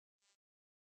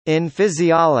In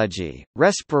physiology,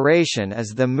 respiration is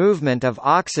the movement of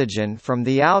oxygen from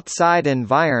the outside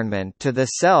environment to the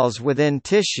cells within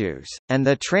tissues, and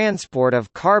the transport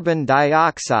of carbon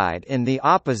dioxide in the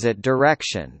opposite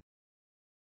direction.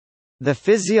 The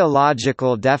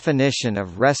physiological definition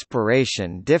of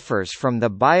respiration differs from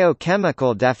the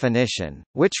biochemical definition,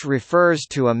 which refers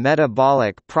to a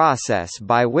metabolic process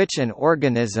by which an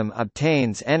organism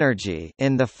obtains energy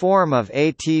in the form of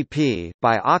ATP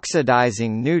by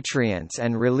oxidizing nutrients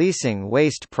and releasing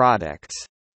waste products.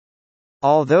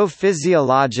 Although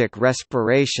physiologic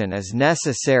respiration is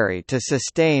necessary to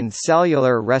sustain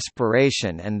cellular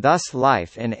respiration and thus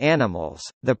life in animals,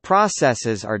 the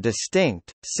processes are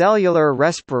distinct. Cellular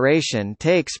respiration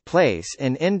takes place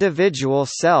in individual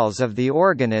cells of the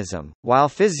organism, while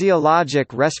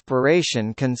physiologic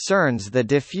respiration concerns the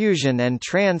diffusion and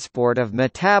transport of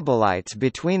metabolites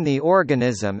between the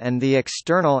organism and the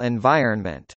external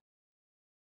environment.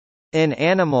 In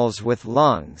animals with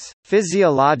lungs,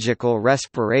 physiological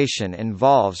respiration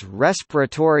involves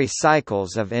respiratory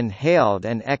cycles of inhaled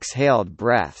and exhaled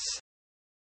breaths.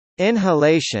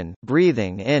 Inhalation,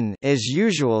 breathing in, is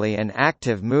usually an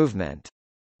active movement.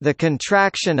 The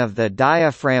contraction of the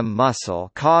diaphragm muscle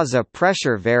causes a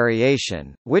pressure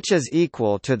variation, which is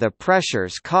equal to the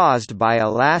pressures caused by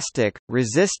elastic,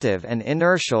 resistive and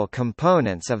inertial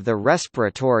components of the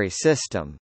respiratory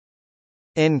system.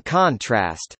 In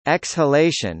contrast,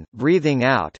 exhalation, breathing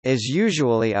out, is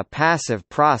usually a passive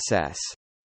process.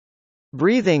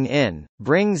 Breathing in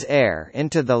brings air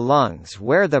into the lungs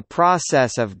where the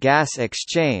process of gas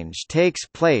exchange takes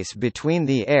place between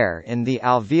the air in the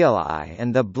alveoli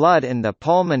and the blood in the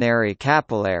pulmonary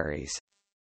capillaries.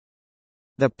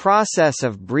 The process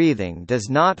of breathing does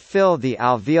not fill the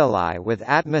alveoli with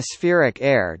atmospheric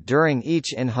air during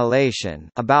each inhalation,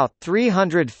 about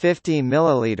 350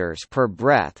 ml per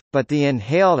breath, but the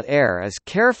inhaled air is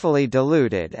carefully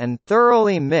diluted and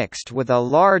thoroughly mixed with a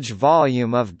large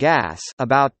volume of gas,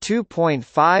 about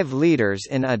 2.5 liters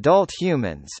in adult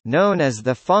humans, known as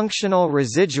the functional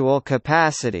residual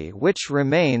capacity, which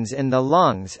remains in the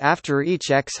lungs after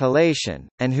each exhalation,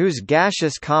 and whose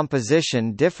gaseous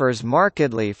composition differs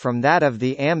markedly from that of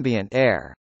the ambient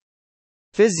air.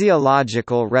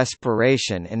 Physiological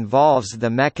respiration involves the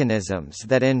mechanisms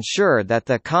that ensure that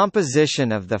the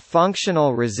composition of the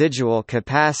functional residual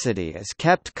capacity is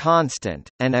kept constant,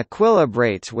 and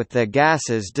equilibrates with the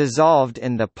gases dissolved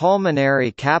in the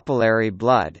pulmonary capillary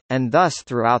blood, and thus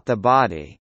throughout the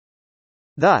body.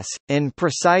 Thus, in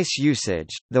precise usage,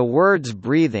 the words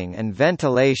breathing and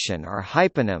ventilation are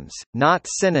hyponyms, not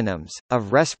synonyms,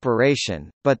 of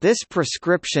respiration, but this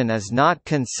prescription is not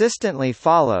consistently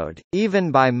followed,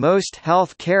 even by most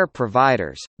health care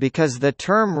providers, because the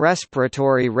term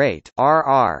respiratory rate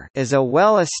 (RR) is a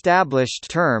well-established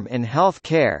term in health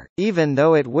care, even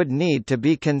though it would need to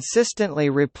be consistently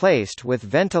replaced with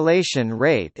ventilation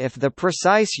rate if the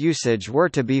precise usage were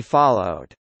to be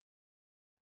followed.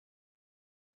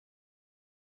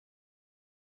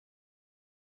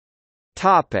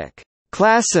 Topic: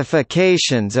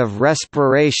 Classifications of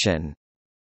respiration.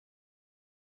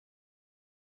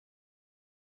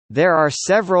 There are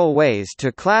several ways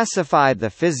to classify the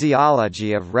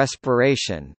physiology of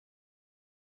respiration.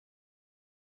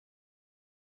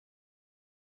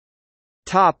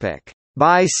 Topic: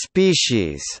 By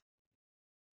species.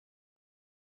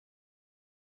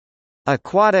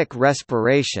 Aquatic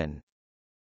respiration,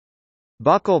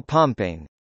 buccal pumping,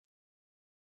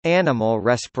 animal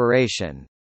respiration.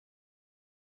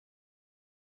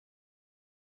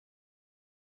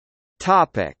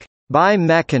 Topic: By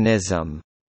mechanism.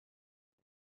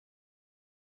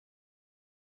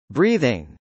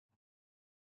 Breathing,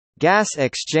 gas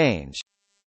exchange,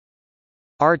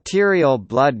 arterial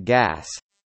blood gas,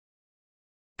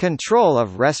 control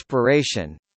of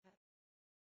respiration,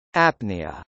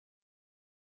 apnea.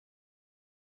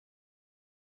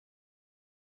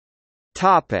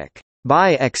 Topic: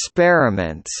 By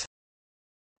experiments.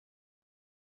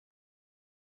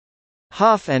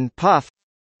 Huff and puff,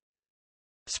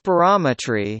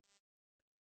 spirometry,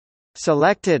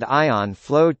 selected ion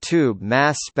flow tube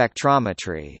mass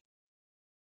spectrometry,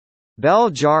 bell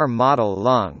jar model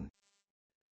lung,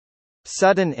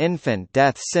 sudden infant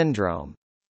death syndrome,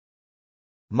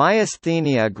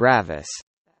 myasthenia gravis,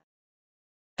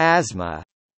 asthma,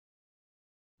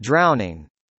 drowning,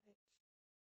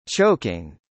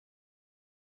 choking,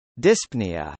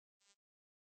 dyspnea,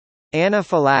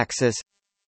 anaphylaxis,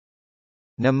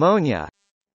 pneumonia,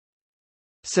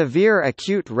 severe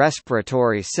acute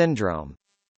respiratory syndrome,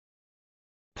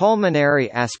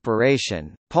 pulmonary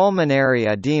aspiration, pulmonary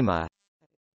edema,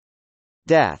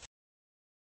 death.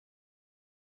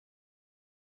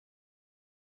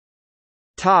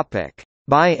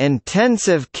 By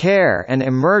intensive care and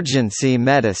emergency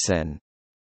medicine.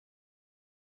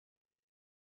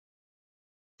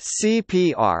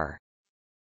 CPR.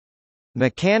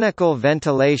 Mechanical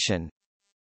ventilation.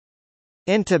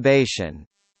 Intubation.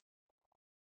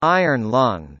 Iron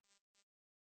lung.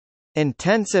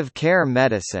 Intensive care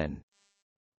medicine.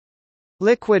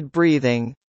 Liquid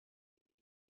breathing.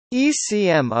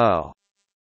 ECMO.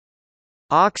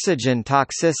 Oxygen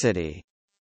toxicity.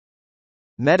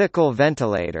 Medical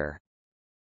ventilator.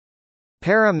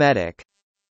 Paramedic.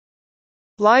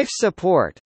 Life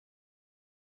support.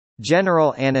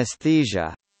 General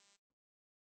anesthesia.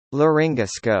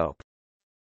 Laryngoscope.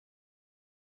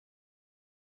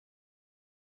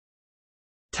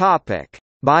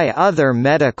 By other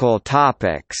medical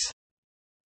topics.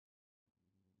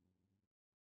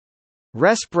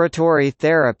 Respiratory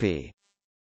therapy.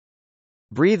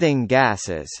 Breathing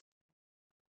gases.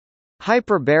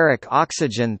 Hyperbaric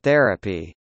oxygen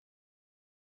therapy.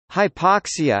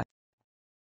 Hypoxia.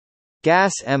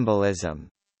 Gas embolism.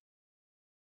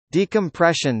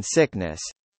 Decompression sickness.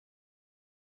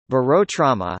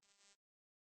 Barotrauma.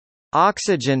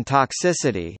 Oxygen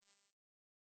toxicity.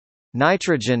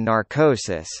 Nitrogen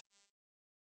narcosis.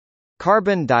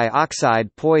 Carbon dioxide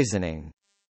poisoning.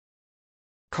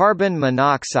 Carbon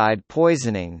monoxide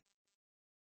poisoning.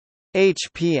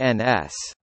 HPNS.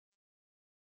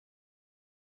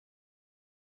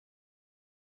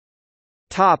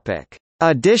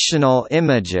 Additional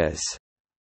images.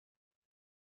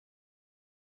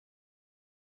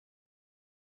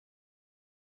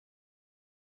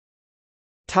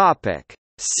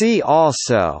 See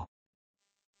also: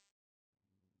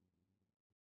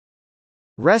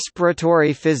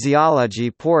 Respiratory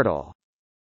physiology portal.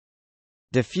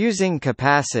 Diffusing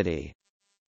capacity.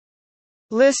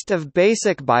 List of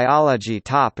basic biology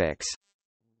topics.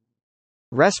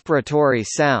 Respiratory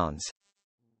sounds.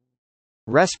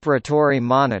 Respiratory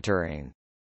monitoring.